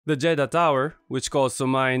The Jeddah Tower, which calls to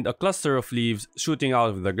mind a cluster of leaves shooting out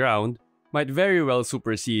of the ground, might very well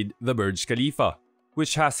supersede the Burj Khalifa,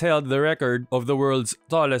 which has held the record of the world's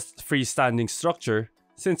tallest freestanding structure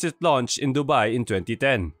since it launched in Dubai in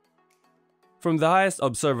 2010. From the highest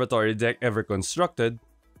observatory deck ever constructed,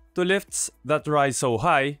 to lifts that rise so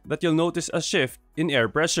high that you'll notice a shift in air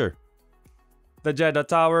pressure, the Jeddah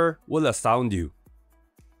Tower will astound you.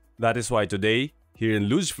 That is why today, here in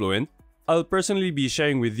Fluent, I'll personally be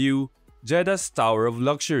sharing with you Jeddah's Tower of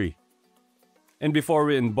Luxury. And before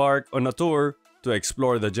we embark on a tour to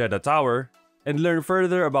explore the Jeddah Tower and learn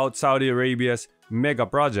further about Saudi Arabia's mega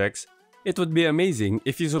projects, it would be amazing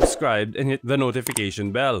if you subscribed and hit the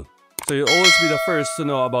notification bell, so you'll always be the first to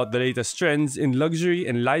know about the latest trends in luxury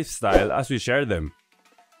and lifestyle as we share them.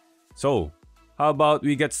 So, how about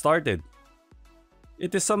we get started?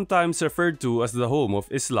 It is sometimes referred to as the home of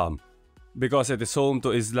Islam, because it is home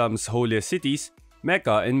to Islam's holiest cities,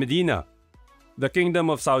 Mecca and Medina. The Kingdom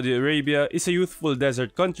of Saudi Arabia is a youthful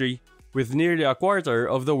desert country with nearly a quarter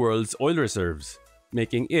of the world's oil reserves,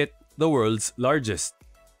 making it the world's largest.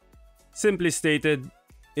 Simply stated,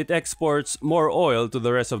 it exports more oil to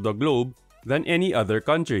the rest of the globe than any other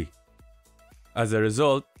country. As a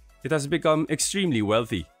result, it has become extremely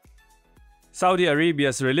wealthy. Saudi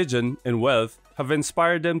Arabia's religion and wealth have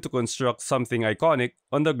inspired them to construct something iconic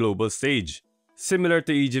on the global stage, similar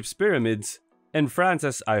to Egypt's pyramids and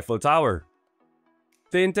France's Eiffel Tower.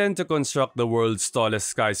 They intend to construct the world's tallest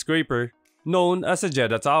skyscraper, known as the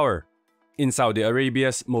Jeddah Tower, in Saudi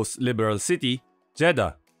Arabia's most liberal city,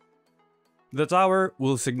 Jeddah. The tower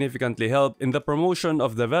will significantly help in the promotion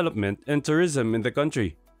of development and tourism in the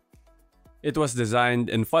country. It was designed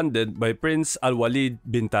and funded by Prince Al-Walid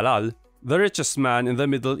bin Talal, the richest man in the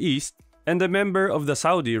Middle East and a member of the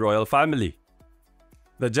Saudi royal family.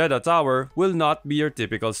 The Jeddah Tower will not be your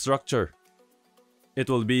typical structure. It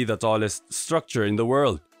will be the tallest structure in the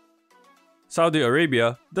world. Saudi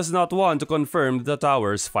Arabia does not want to confirm the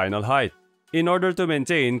tower's final height in order to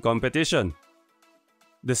maintain competition.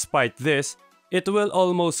 Despite this, it will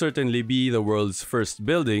almost certainly be the world's first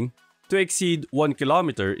building to exceed 1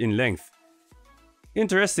 kilometer in length.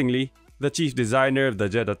 Interestingly, the chief designer of the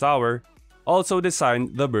Jeddah Tower also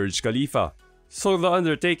designed the Burj Khalifa, so the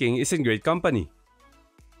undertaking is in great company.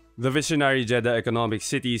 The visionary Jeddah economic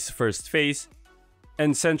city's first phase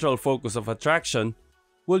and central focus of attraction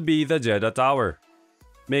will be the Jeddah Tower,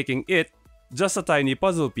 making it just a tiny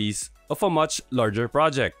puzzle piece of a much larger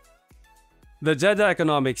project. The Jeddah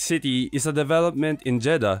Economic City is a development in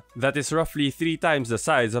Jeddah that is roughly 3 times the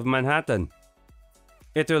size of Manhattan.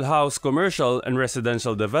 It will house commercial and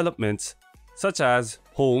residential developments such as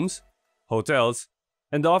homes, hotels,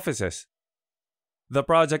 and offices. The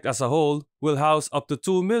project as a whole will house up to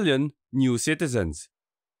 2 million new citizens.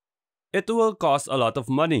 It will cost a lot of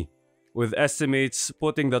money, with estimates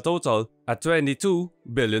putting the total at $22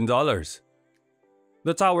 billion.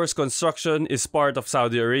 The tower's construction is part of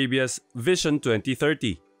Saudi Arabia's Vision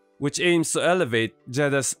 2030, which aims to elevate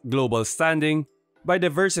Jeddah's global standing by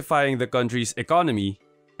diversifying the country's economy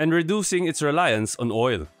and reducing its reliance on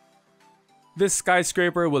oil. This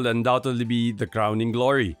skyscraper will undoubtedly be the crowning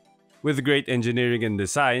glory, with great engineering and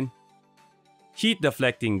design,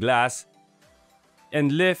 heat-deflecting glass,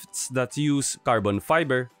 and lifts that use carbon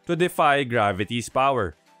fiber to defy gravity's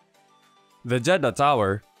power. The Jeddah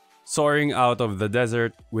Tower, soaring out of the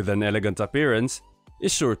desert with an elegant appearance,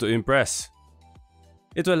 is sure to impress.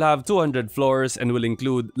 It will have 200 floors and will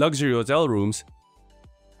include luxury hotel rooms,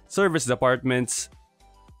 service departments,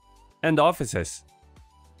 and offices.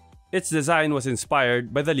 Its design was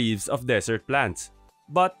inspired by the leaves of desert plants,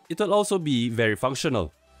 but it will also be very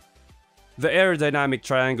functional. The aerodynamic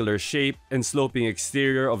triangular shape and sloping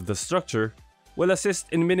exterior of the structure will assist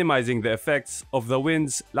in minimizing the effects of the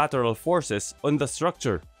wind's lateral forces on the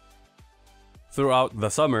structure. Throughout the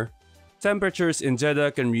summer, temperatures in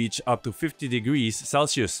Jeddah can reach up to 50 degrees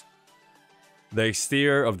Celsius. The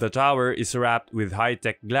exterior of the tower is wrapped with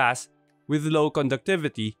high-tech glass with low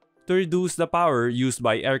conductivity to reduce the power used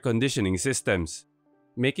by air conditioning systems,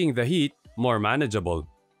 making the heat more manageable.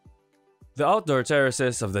 The outdoor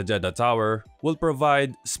terraces of the Jeddah Tower will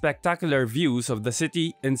provide spectacular views of the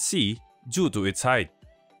city and sea due to its height.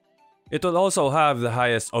 It will also have the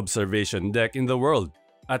highest observation deck in the world,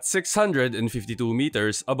 at 652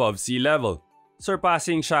 meters above sea level,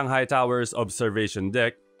 surpassing Shanghai Tower's observation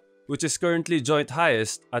deck, which is currently joint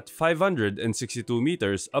highest at 562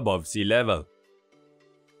 meters above sea level.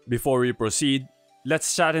 Before we proceed,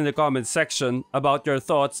 let's chat in the comments section about your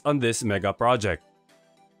thoughts on this mega project.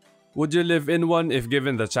 Would you live in one if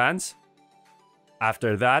given the chance?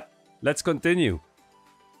 After that, let's continue.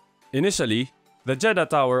 Initially, The Jeddah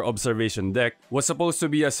Tower observation deck was supposed to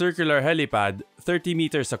be a circular helipad 30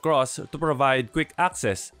 meters across to provide quick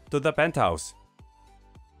access to the penthouse.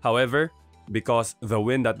 However, because the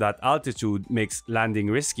wind at that altitude makes landing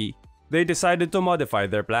risky, they decided to modify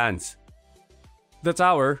their plans. The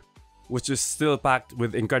tower, which is still packed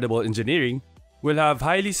with incredible engineering, will have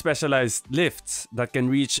highly specialized lifts that can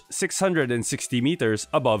reach 660 meters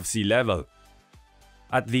above sea level.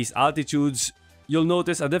 At these altitudes, you'll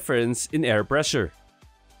notice a difference in air pressure.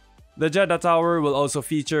 The Jeddah Tower will also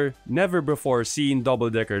feature never-before-seen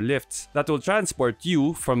double-decker lifts that will transport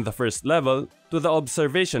you from the first level to the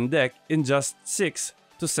observation deck in just 6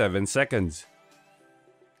 to 7 seconds.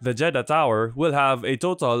 The Jeddah Tower will have a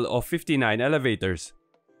total of 59 elevators.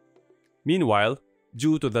 Meanwhile,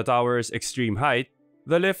 due to the tower's extreme height,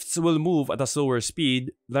 the lifts will move at a slower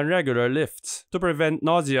speed than regular lifts to prevent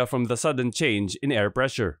nausea from the sudden change in air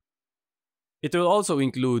pressure. It will also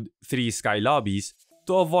include 3 sky lobbies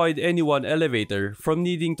to avoid any one elevator from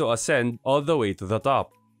needing to ascend all the way to the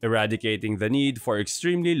top, eradicating the need for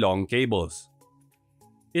extremely long cables.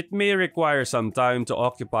 It may require some time to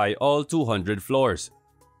occupy all 200 floors.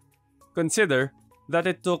 Consider that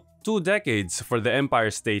it took 2 decades for the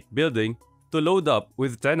Empire State Building to load up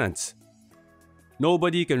with tenants.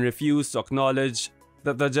 Nobody can refuse to acknowledge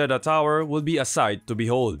that the Jeddah Tower will be a sight to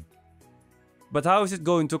behold. But how is it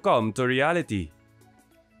going to come to reality?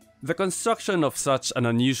 The construction of such an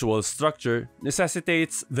unusual structure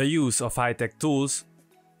necessitates the use of high-tech tools,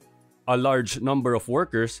 a large number of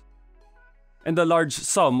workers, and a large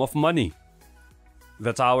sum of money.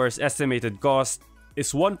 The tower's estimated cost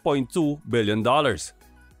is $1.2 billion.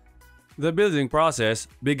 The building process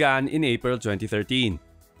began in April 2013.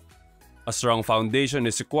 A strong foundation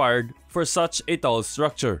is required for such a tall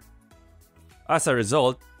structure. As a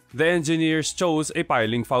result, the engineers chose a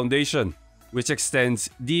piling foundation, which extends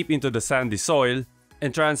deep into the sandy soil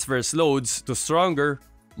and transfers loads to stronger,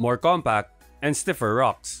 more compact, and stiffer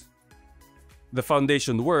rocks. The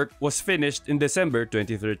foundation work was finished in December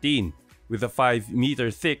 2013 with a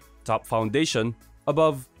 5-meter thick top foundation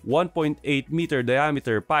above 1.8-meter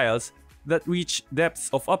diameter piles that reach depths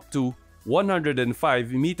of up to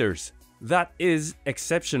 105 meters. That is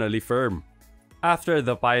exceptionally firm. After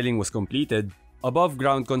the piling was completed,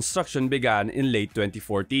 above-ground construction began in late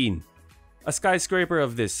 2014. A skyscraper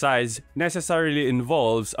of this size necessarily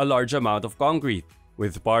involves a large amount of concrete,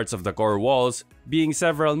 with parts of the core walls being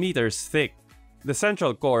several meters thick. The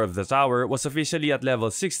central core of the tower was officially at level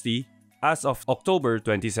 60 as of October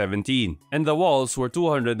 2017, and the walls were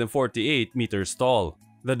 248 meters tall.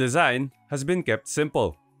 The design has been kept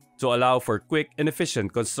simple, to allow for quick and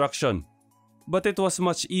efficient construction. But it was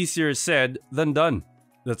much easier said than done.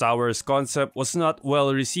 The tower's concept was not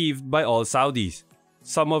well received by all Saudis.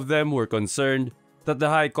 Some of them were concerned that the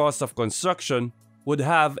high cost of construction would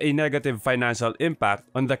have a negative financial impact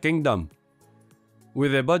on the kingdom.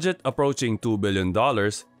 With a budget approaching $2 billion,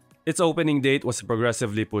 its opening date was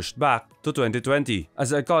progressively pushed back to 2020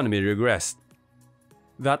 as the economy regressed.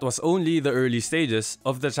 That was only the early stages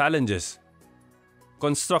of the challenges.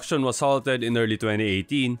 Construction was halted in early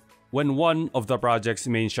 2018 when one of the project's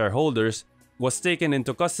main shareholders was taken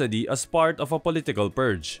into custody as part of a political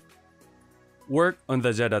purge. Work on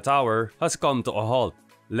the Jeddah Tower has come to a halt,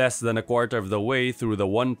 less than a quarter of the way through the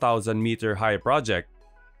 1,000-meter high project.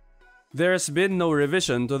 There has been no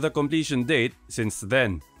revision to the completion date since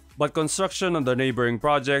then, but construction on the neighboring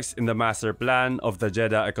projects in the master plan of the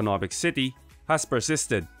Jeddah Economic City has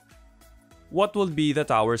persisted. What will be the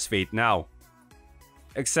tower's fate now?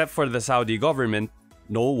 Except for the Saudi government,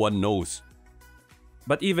 no one knows.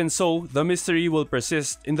 But even so, the mystery will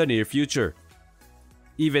persist in the near future.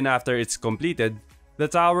 Even after it's completed, the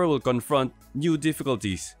tower will confront new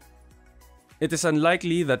difficulties. It is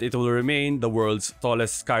unlikely that it will remain the world's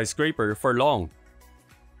tallest skyscraper for long.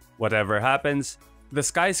 Whatever happens, the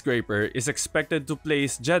skyscraper is expected to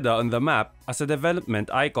place Jeddah on the map as a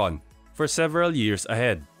development icon for several years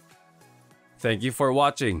ahead. Thank you for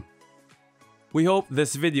watching. We hope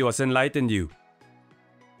this video has enlightened you.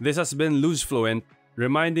 This has been Fluent,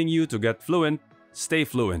 reminding you to get fluent, stay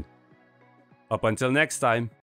fluent. Up until next time.